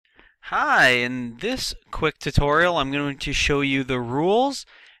Hi, in this quick tutorial I'm going to show you the rules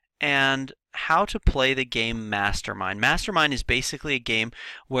and how to play the game Mastermind. Mastermind is basically a game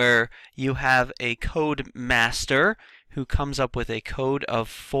where you have a code master who comes up with a code of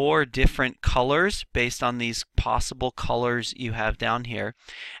 4 different colors based on these possible colors you have down here.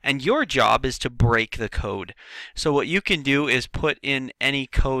 And your job is to break the code. So what you can do is put in any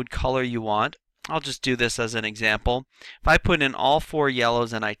code color you want. I'll just do this as an example. If I put in all 4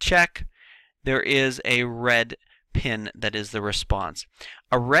 yellows and I check, there is a red pin that is the response.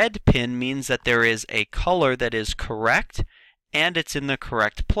 A red pin means that there is a color that is correct and it's in the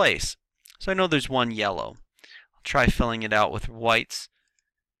correct place. So I know there's one yellow. I'll try filling it out with whites.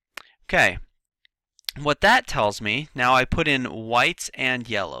 Okay. What that tells me, now I put in whites and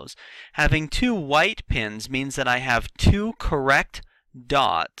yellows. Having 2 white pins means that I have 2 correct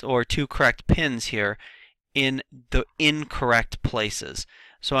dots or 2 correct pins here in the incorrect places.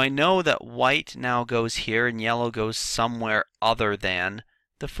 So I know that white now goes here and yellow goes somewhere other than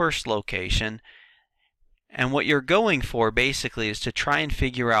the first location. And what you're going for basically is to try and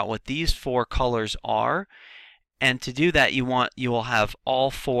figure out what these 4 colors are. And to do that you will have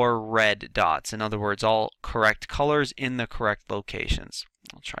all 4 red dots. In other words, all correct colors in the correct locations.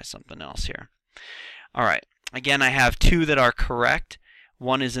 I'll try something else here. Alright, again I have 2 that are correct.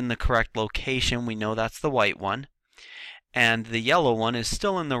 One is in the correct location. We know that's the white one. And the yellow one is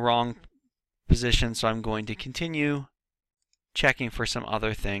still in the wrong position, so I'm going to continue checking for some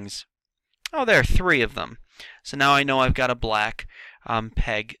other things. Oh, there are 3 of them. So now I know I've got a black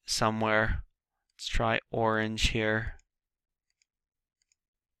peg somewhere. Let's try orange here.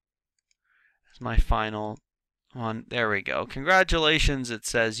 That's my final one. There we go. Congratulations, it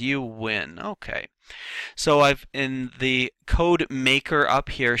says you win. Okay. So I've in the code maker up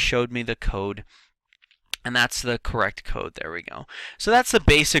here showed me the code. And that's the correct code. There we go. So that's the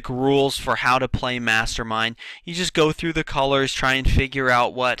basic rules for how to play Mastermind. You just go through the colors, try and figure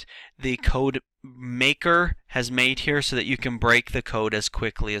out what the code maker has made here so that you can break the code as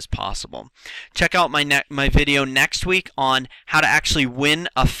quickly as possible. Check out my video next week on how to actually win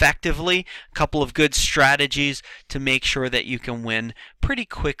effectively. A couple of good strategies to make sure that you can win pretty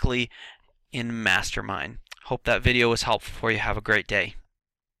quickly in Mastermind. Hope that video was helpful for you. Have a great day.